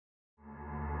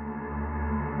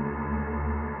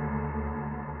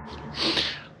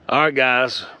All right,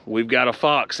 guys, we've got a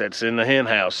fox that's in the hen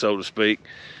house, so to speak.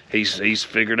 He's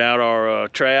figured out our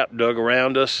trap, dug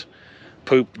around us,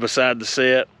 pooped beside the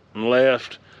set, and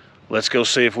left. Let's go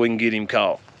see if we can get him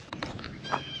caught.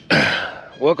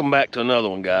 Welcome back to another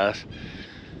one, guys.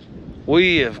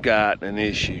 We have got an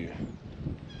issue.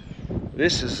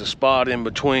 This is the spot in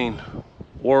between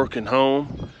work and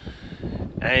home,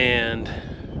 and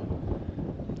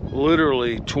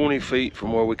literally 20 feet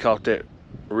from where we caught that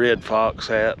red fox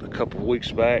hat a couple of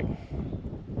weeks back.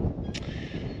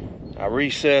 I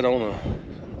reset on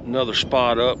another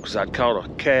spot up because I'd caught a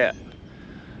cat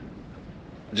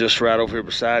just right over here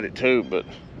beside it too, but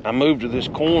I moved to this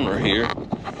corner here.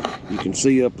 You can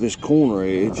see up this corner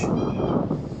edge.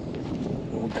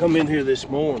 We come in here this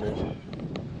morning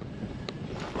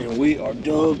and we are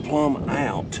dug plumb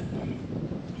out.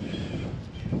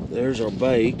 There's our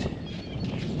bait.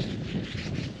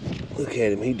 Look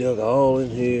at him, he dug all in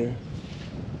here.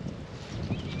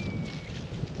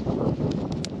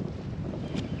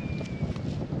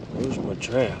 Where's my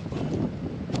trap?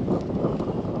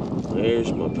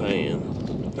 There's my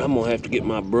pan. I'm gonna have to get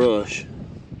my brush.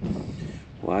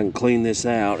 Well, I can clean this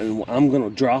out, and I'm gonna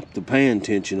drop the pan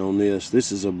tension on this.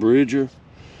 This is a Bridger.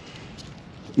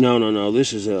 No,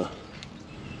 this is a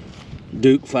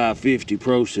Duke 550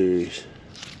 Pro Series.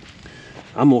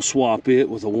 I'm gonna swap it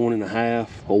with a 1.5.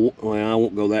 Well, I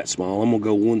won't go that small. I'm gonna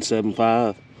go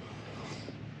 1.75.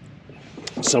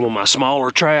 Some of my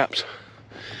smaller traps,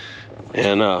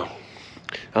 and I'm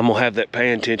gonna have that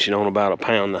pan tension on about 1.5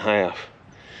 pounds,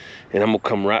 and I'm gonna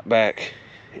come right back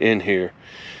in here,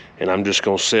 and I'm just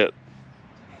gonna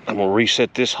I'm gonna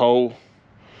reset this hole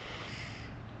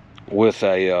with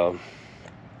a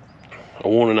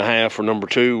 1.5 or number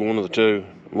 2, one of the two.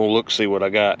 I'm gonna look, see what I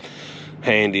got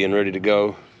handy and ready to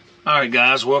go. All right,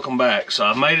 guys, welcome back. So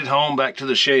I made it home back to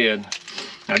the shed.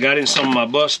 I got in some of my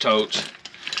bus totes,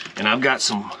 and I've got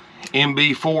some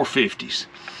MB 450s.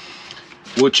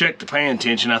 We'll check the pan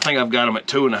tension. I think I've got them at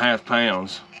 2.5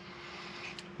 pounds,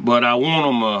 but I won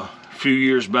them a few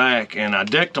years back, and I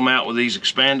decked them out with these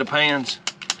expander pans,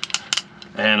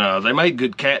 and they made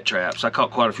good cat traps. I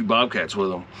caught quite a few bobcats with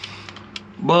them,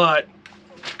 but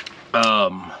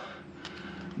the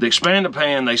expander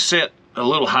pan, they set a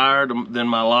little higher than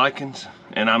my likings,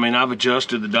 and I mean, I've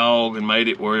adjusted the dog and made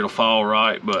it where it'll fall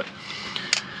right, but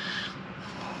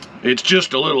it's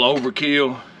just a little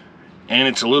overkill, and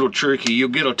it's a little tricky. You'll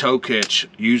get a toe catch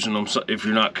using them if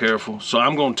you're not careful. So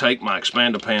I'm going to take my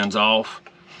expander pans off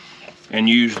and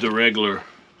use the regular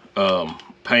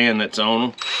pan that's on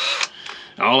them.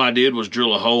 All I did was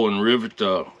drill a hole and rivet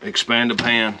the expander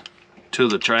pan to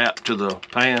the trap, to the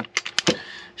pan.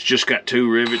 It's just got 2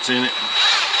 rivets in it,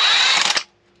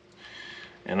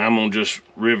 and I'm gonna just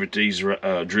rivet these,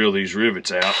 drill these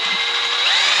rivets out.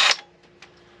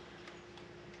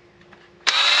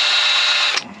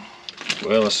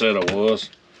 Well, I said I was.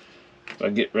 If I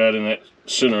get right in that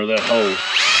center of that hole,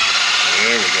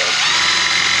 there we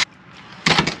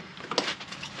go.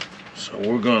 So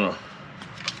we're gonna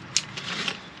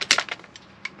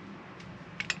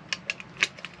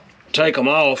take them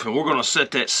off, and we're gonna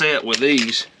set that set with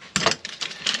these,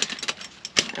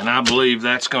 and I believe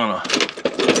that's gonna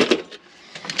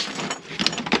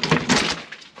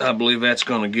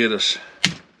get us.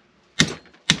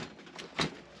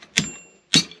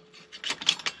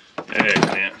 There,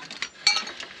 man.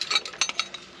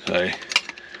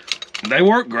 They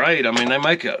work great. I mean,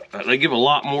 they give a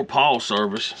lot more paw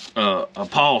surface. I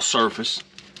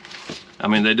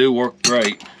mean, they do work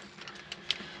great,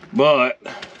 but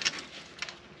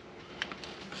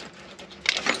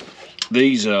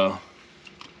these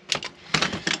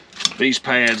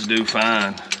pads do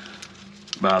fine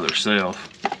by themselves.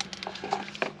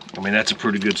 I mean, that's a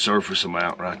pretty good surface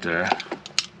amount right there.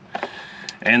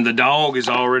 And the dog is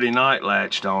already night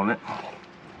latched on it,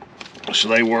 so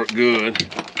they work good.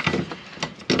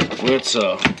 Let's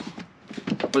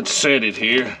set it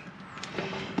here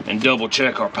and double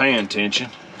check our pan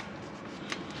tension.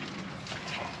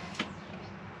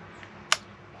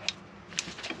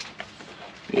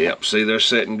 Yep, see, they're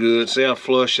setting good. See how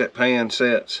flush that pan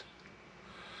sets?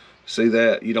 See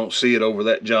that? You don't see it over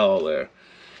that jaw there.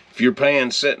 If your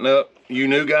pan's setting up, you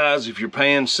new guys, if your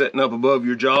pan's setting up above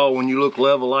your jaw when you look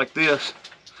level like this,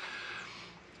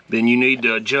 then you need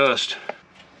to adjust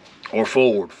or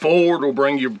forward. Forward will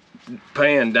bring your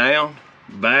pan down.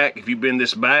 Back, if you bend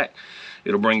this back,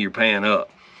 it'll bring your pan up.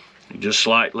 You just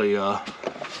slightly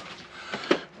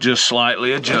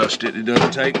adjust it. It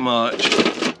doesn't take much.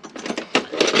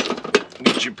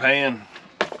 Get your pan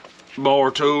bar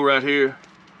tool right here.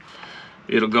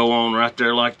 It'll go on right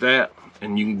there like that,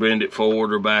 and you can bend it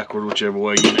forward or backward, whichever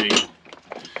way you need.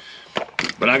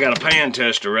 But I got a pan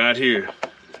tester right here.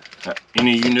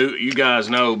 You guys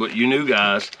know, but you new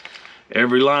guys,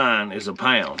 every line is a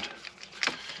pound.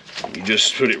 You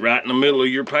just put it right in the middle of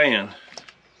your pan.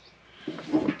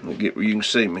 Let me get where you can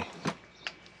see me.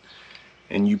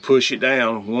 And you push it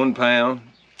down 1 pound,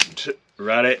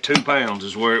 right at 2 pounds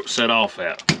is where it set off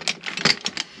at.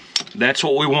 That's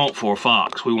what we want for a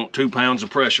fox. We want 2 pounds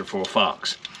of pressure for a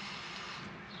fox.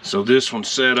 So this one's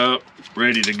set up,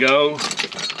 ready to go.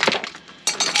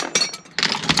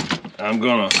 I'm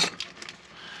gonna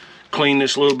clean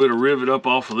this little bit of rivet up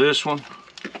off of this one,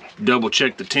 double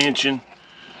check the tension,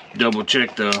 double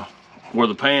check where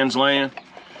the pan's laying,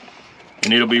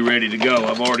 and it'll be ready to go.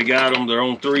 I've already got them. They're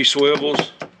on 3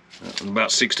 swivels,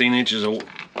 about 16 inches of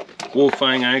wolf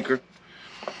fang anchor.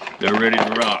 They're ready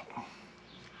to rock.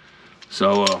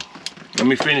 So let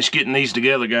me finish getting these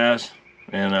together, guys,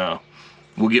 and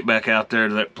we'll get back out there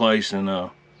to that place,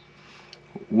 and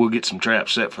we'll get some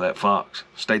traps set for that fox.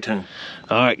 Stay tuned.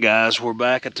 All right, guys, we're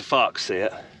back at the fox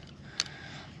set.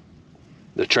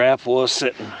 The trap was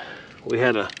sitting. We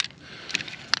had a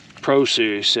Pro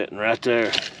Series sitting right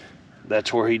there.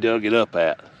 That's where he dug it up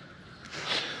at.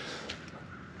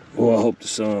 Well, I hope the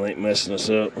sun ain't messing us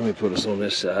up. Let me put us on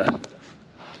this side.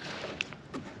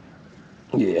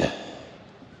 Yeah.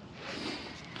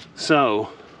 So,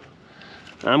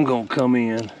 I'm gonna come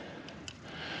in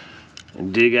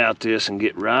and dig out this and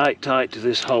get right tight to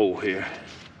this hole here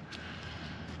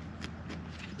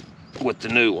with the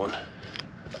new one.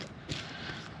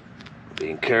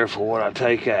 Being careful what I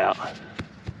take out.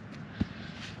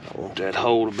 I want that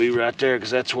hole to be right there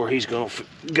because that's where he's gonna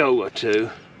go to.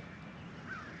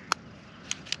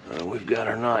 We've got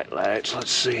our night latch.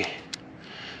 Let's see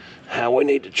how we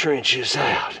need to trench this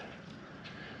out.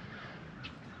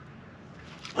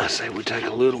 I say we take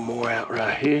a little more out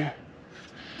right here.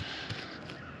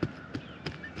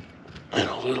 And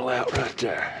a little out right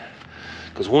there.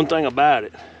 Because one thing about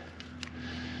it,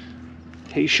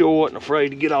 he sure wasn't afraid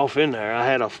to get off in there. I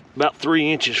had about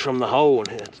 3 inches from the hole,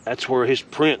 and that's where his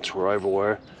prints were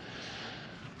everywhere.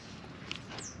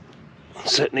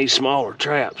 Setting these smaller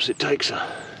traps, it takes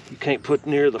you can't put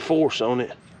near the force on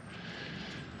it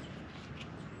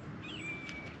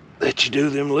that you do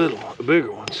them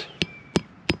bigger ones.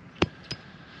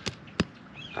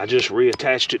 I just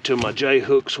reattached it to my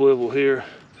J-hook swivel here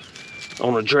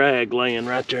on a drag laying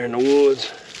right there in the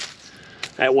woods.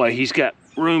 That way he's got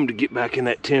room to get back in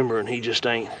that timber, and he just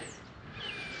ain't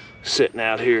sitting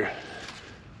out here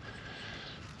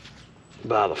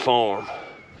by the farm,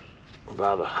 or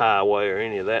by the highway or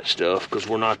any of that stuff, because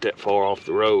we're not that far off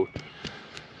the road.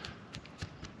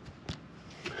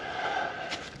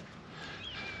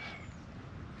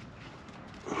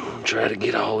 Try to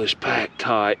get all this packed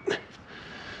tight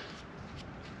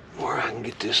where I can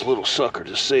get this little sucker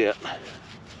to sit.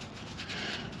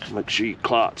 Make sure your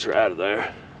clots are out of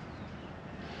there.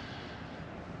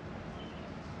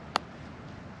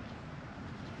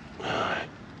 Alright.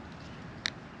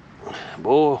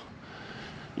 Boy,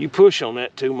 you push on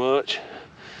that too much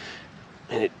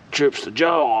and it trips the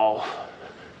jaw off.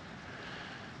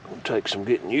 Gonna take some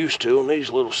getting used to on these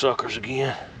little suckers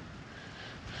again.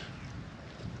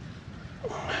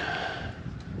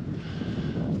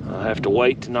 I have to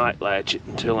wait to night latch it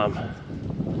until I'm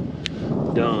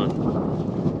done.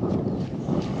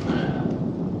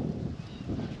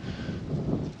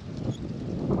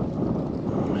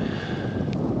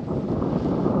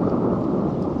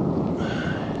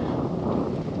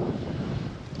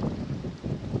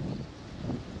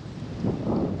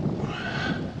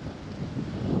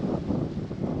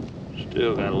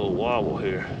 Still got a little wobble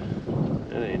here.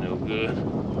 That ain't no good.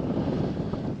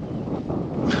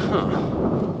 Huh.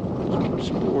 Let's put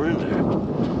some more in there.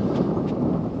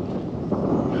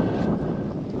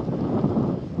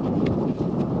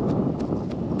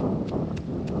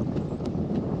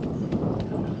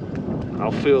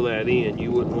 I'll fill that in.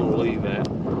 You wouldn't want to leave that.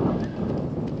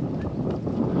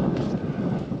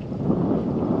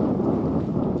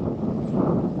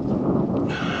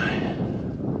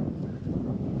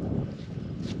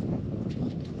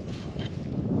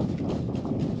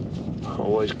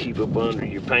 Always keep up under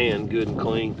your pan good and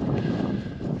clean.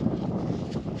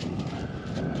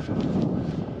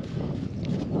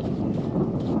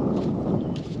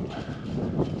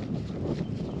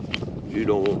 You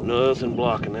don't want nothing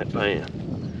blocking that pan.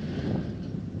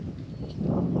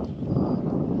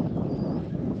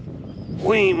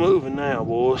 We ain't moving now,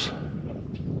 boys.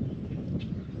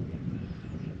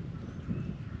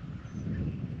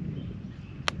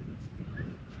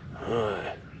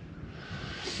 Alright.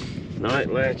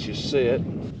 Night latch is set.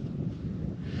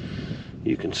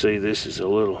 You can see this is a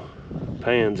little,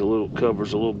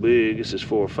 covers a little big. This is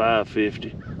for a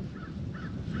 550.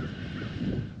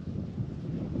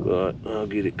 But I'll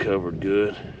get it covered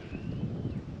good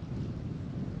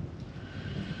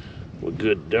with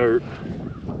good dirt,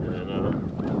 and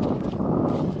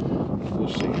we'll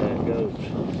see how it goes.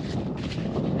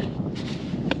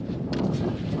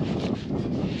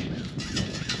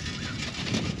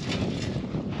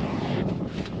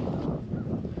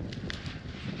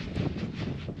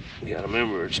 You gotta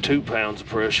remember, it's 2 pounds of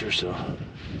pressure, so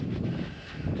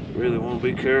you really want to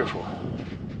be careful.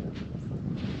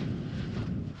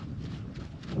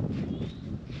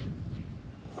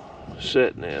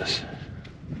 Setting this.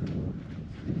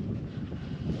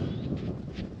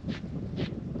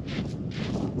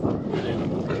 And then I'm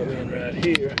gonna come in right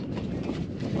here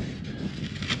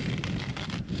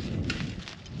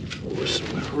with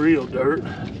some real dirt.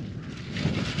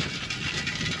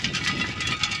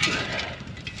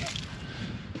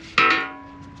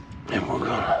 And we're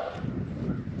gonna,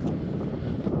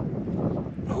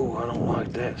 oh, I don't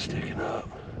like that sticking up.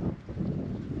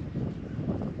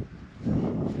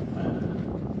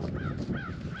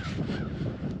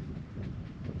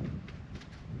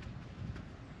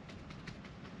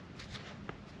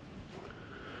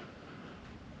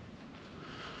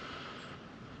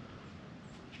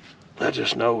 I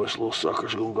just know this little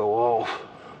sucker's gonna go off.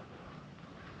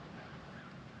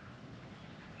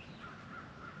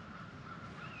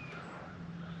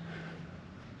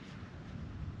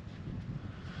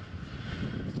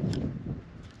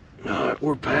 All right,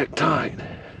 we're packed tight.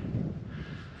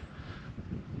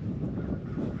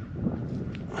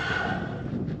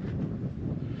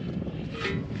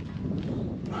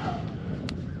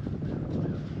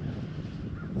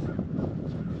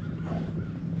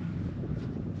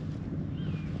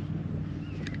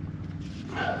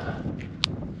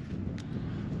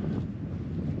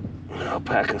 I'll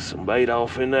pack us some bait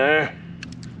off in there,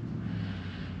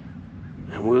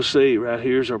 and we'll see. Right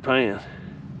here's our pan.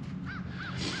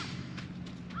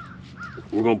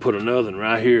 We're gonna put another one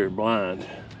right here blind,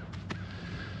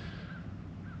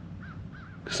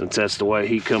 since that's the way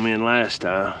he come in last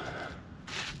time,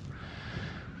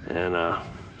 and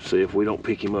see if we don't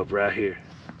pick him up right here.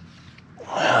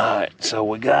 All right, so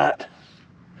we got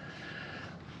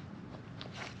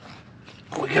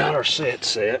our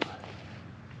set.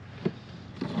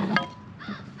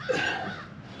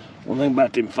 One thing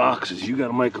about them foxes, you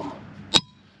gotta make them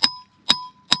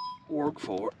work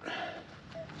for it.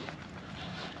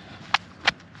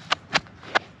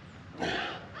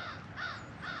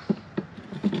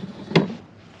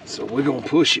 So we're gonna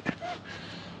push it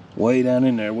way down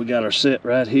in there. We got our set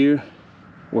right here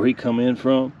where he come in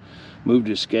from, moved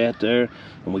his scat there,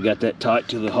 and we got that tight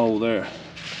to the hole there.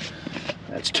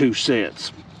 That's 2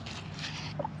 sets.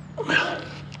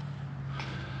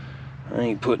 I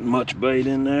ain't putting much bait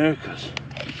in there, because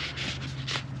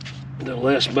the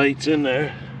less bait's in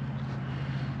there,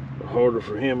 the harder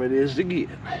for him it is to get.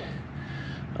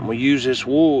 I'm gonna use this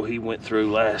wool he went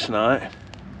through last night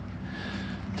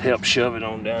to help shove it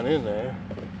on down in there.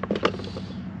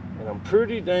 And I'm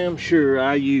pretty damn sure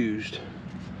I used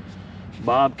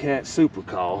Bobcat Super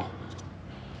Call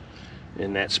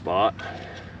in that spot.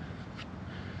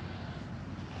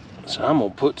 So I'm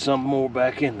gonna put some more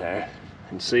back in there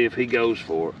and see if he goes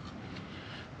for it,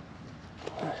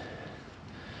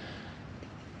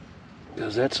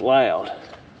 because that's loud.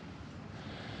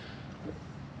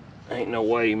 Ain't no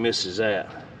way he misses that.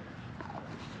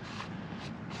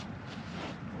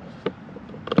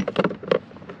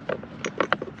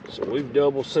 So we've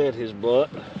double set his butt.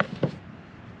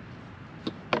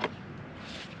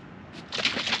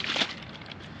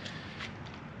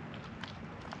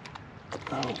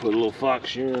 I'll put a little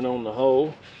fox urine on the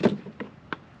hole.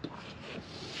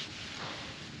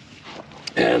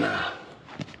 And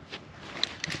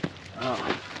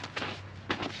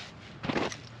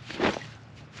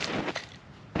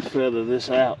feather this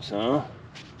out, son.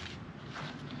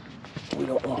 We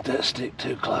don't want that stick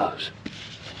too close.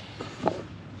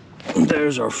 And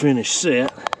there's our finished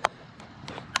set.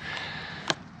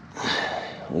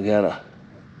 We got a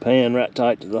pan right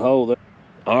tight to the hole there.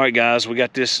 All right, guys, we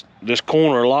got this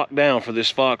corner locked down for this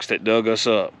fox that dug us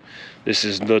up. This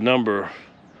is the number.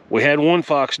 We had one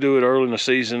fox do it early in the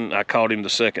season. I caught him the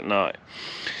second night.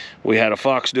 We had a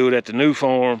fox do it at the new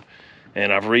farm,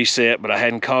 and I've reset, but I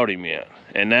hadn't caught him yet.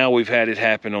 And now we've had it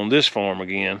happen on this farm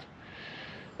again.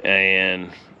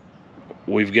 And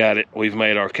we've got it, we've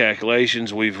made our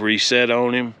calculations, we've reset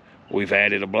on him, we've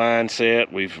added a blind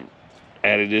set, we've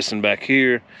added this one back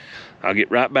here. I'll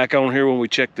get right back on here when we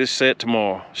check this set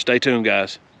tomorrow. Stay tuned,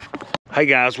 guys. Hey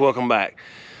guys, welcome back.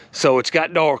 So it's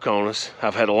got dark on us.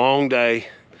 I've had a long day.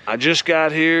 I just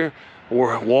got here.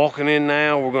 We're walking in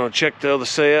now. We're gonna check the other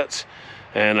sets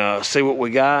and see what we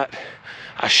got.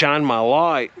 I shined my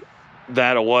light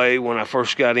that away when I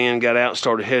first got in, got out and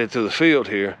started headed through the field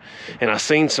here, and I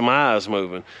seen some eyes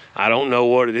moving. I don't know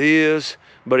what it is,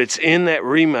 but it's in that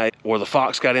remake where the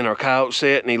fox got in our coyote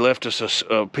set and he left us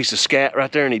a piece of scat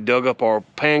right there and he dug up our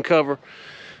pan cover.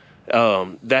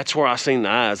 That's where I seen the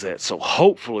eyes at. So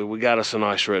hopefully we got us a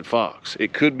nice red fox.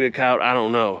 It could be a coyote, I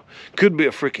don't know. Could be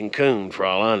a freaking coon for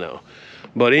all I know.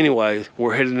 But anyway,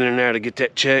 we're headed in there to get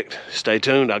that checked. Stay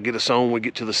tuned, I'll get us on when we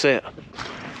get to the set.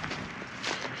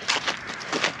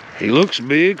 He looks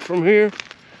big from here.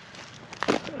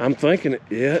 I'm thinking,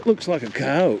 yeah, it looks like a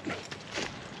coyote.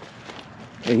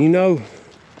 And you know,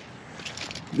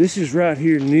 this is right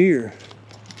here near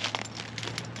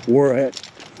where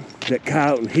that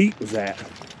coyote and heat was at.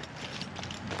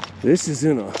 This is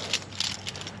in a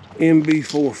MB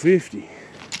 450.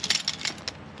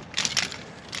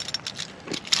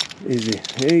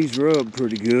 He's rubbed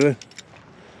pretty good.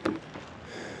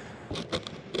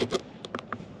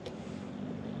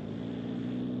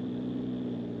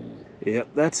 Yep,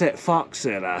 that's that fox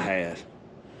set I had.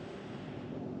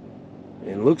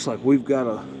 And it looks like we've got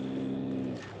a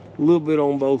little bit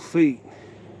on both feet.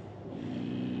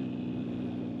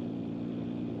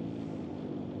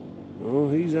 Oh,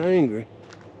 he's angry.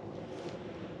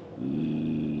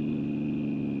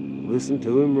 Listen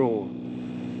to him roar.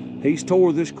 He's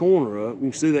tore this corner up. You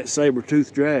can see that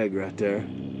saber-tooth drag right there.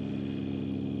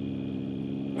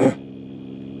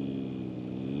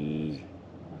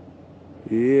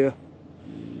 Yeah.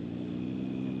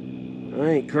 I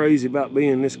ain't crazy about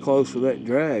being this close with that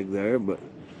drag there, but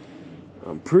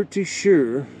I'm pretty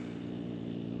sure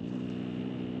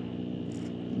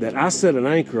that I set an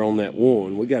anchor on that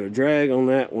one. We got a drag on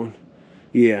that one.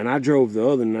 Yeah, and I drove the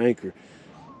other anchor.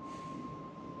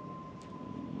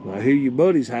 I hear your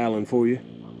buddies howling for you.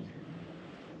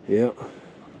 Yep.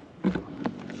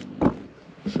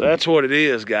 So that's what it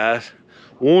is, guys.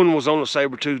 One was on a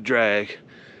saber-tooth drag,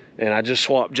 and I just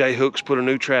swapped J-hooks, put a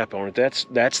new trap on it.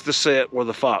 That's the set where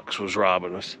the fox was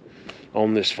robbing us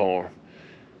on this farm.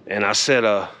 And I set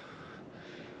a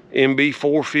MB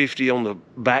 450 on the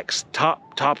back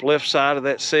top left side of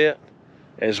that set,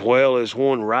 as well as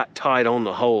one right tight on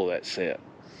the hole of that set.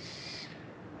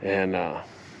 And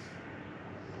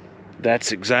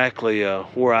that's exactly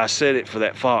where I set it for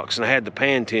that fox. And I had the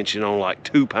pan tension on like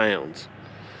 2 pounds.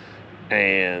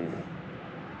 And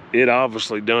it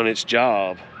obviously done its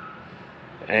job.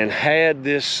 And had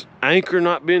this anchor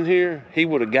not been here, he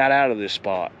would have got out of this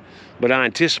spot. But I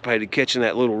anticipated catching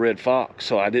that little red fox,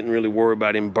 so I didn't really worry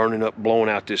about him burning up, blowing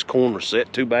out this corner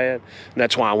set too bad. And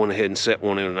that's why I went ahead and set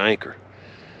one in an anchor.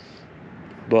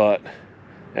 But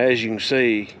as you can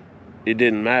see, it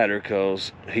didn't matter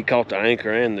because he caught the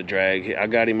anchor and the drag. I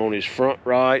got him on his front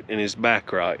right and his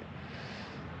back right.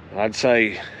 I'd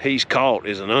say he's caught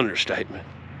is an understatement.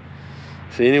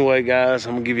 So anyway, guys,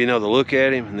 I'm gonna give you another look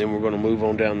at him and then we're gonna move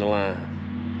on down the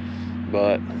line.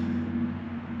 But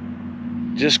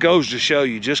just goes to show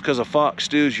you, just because a fox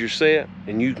steals your set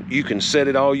and you can set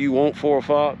it all you want for a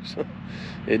fox,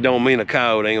 it don't mean a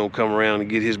coyote ain't gonna come around and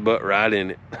get his butt right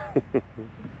in it.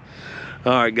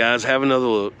 All right, guys, have another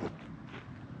look.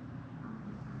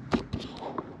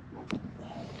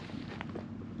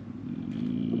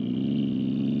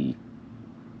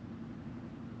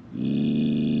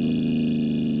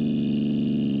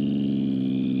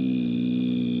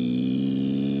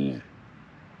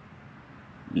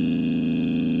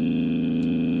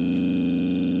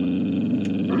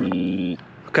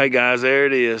 Okay, guys, there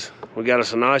it is. We got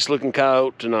us a nice looking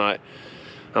coyote tonight.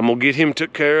 I'm gonna get him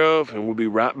took care of and we'll be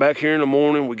right back here in the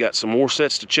morning. We got some more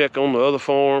sets to check on the other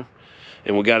farm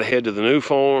and we got to head to the new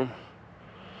farm.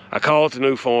 I call it the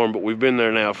new farm, but we've been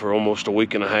there now for almost a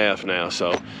week and a half now,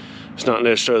 so it's not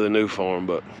necessarily the new farm,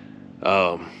 but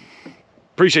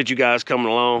appreciate you guys coming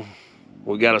along.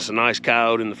 We got us a nice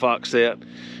coyote in the fox set.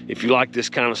 If you like this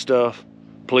kind of stuff,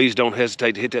 please don't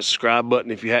hesitate to hit that subscribe button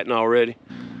if you hadn't already.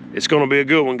 It's gonna be a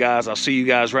good one, guys. I'll see you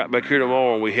guys right back here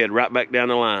tomorrow and we head right back down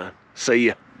the line. See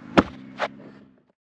ya.